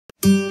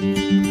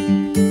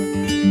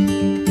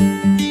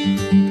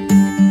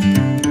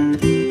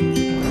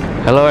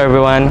Hello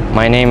everyone,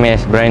 my name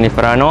is Brian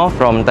Liferano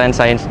from 10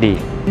 Science D.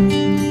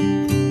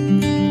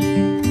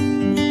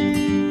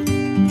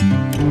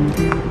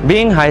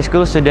 Being high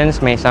school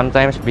students may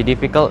sometimes be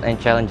difficult and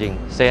challenging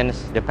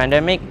since the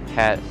pandemic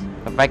has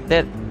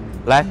affected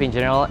life in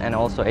general and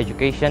also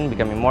education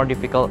becoming more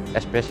difficult,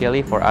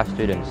 especially for us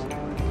students.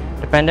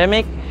 The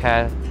pandemic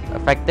has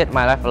affected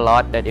my life a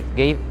lot that it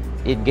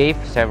gave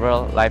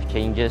several life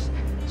changes,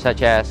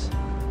 such as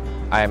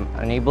I'm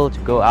unable to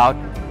go out,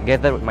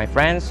 gather with my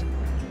friends,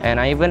 and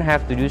I even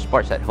have to do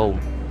sports at home.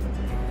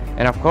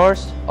 And of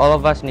course, all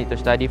of us need to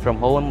study from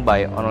home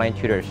by online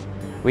tutors,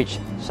 which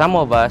some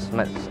of us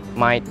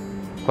might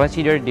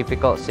consider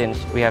difficult since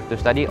we have to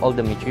study all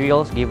the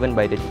materials given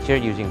by the teacher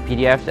using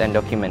PDFs and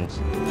documents.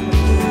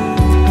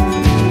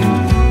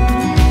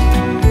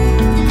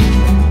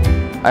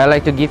 I'd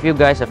like to give you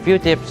guys a few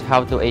tips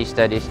how to ace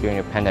studies during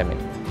the pandemic.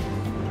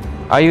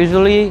 I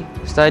usually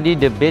study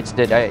the bits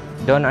that I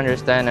don't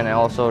understand, and I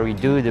also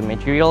redo the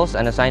materials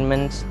and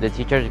assignments the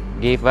teacher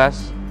gave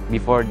us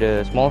before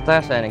the small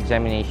test and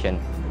examination.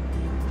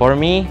 For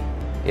me,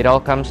 it all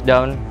comes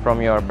down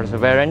from your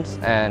perseverance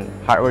and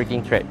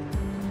hardworking trait.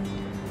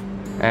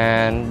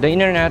 And the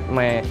internet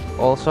may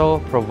also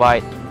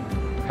provide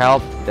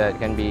help that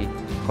can be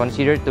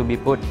considered to be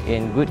put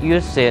in good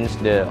use since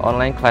the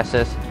online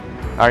classes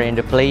are in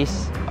the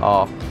place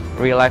of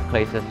real-life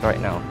classes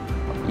right now.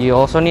 You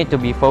also need to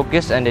be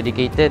focused and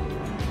dedicated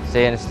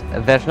since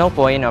there's no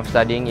point of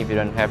studying if you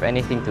don't have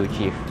anything to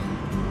achieve.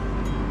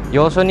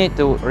 You also need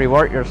to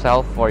reward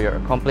yourself for your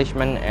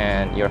accomplishment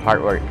and your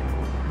hard work,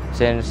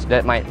 since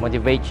that might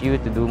motivate you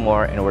to do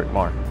more and work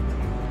more.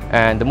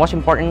 And the most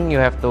important, you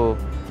have to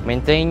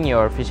maintain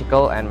your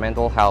physical and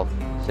mental health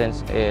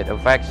since it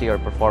affects your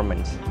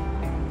performance.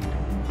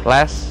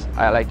 Last,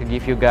 I'd like to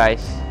give you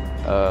guys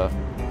a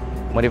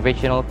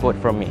motivational quote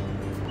from me.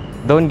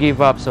 Don't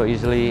give up so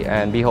easily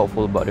and be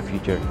hopeful about the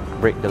future.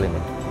 Break the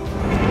limit.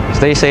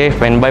 Stay safe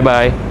and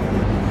bye-bye.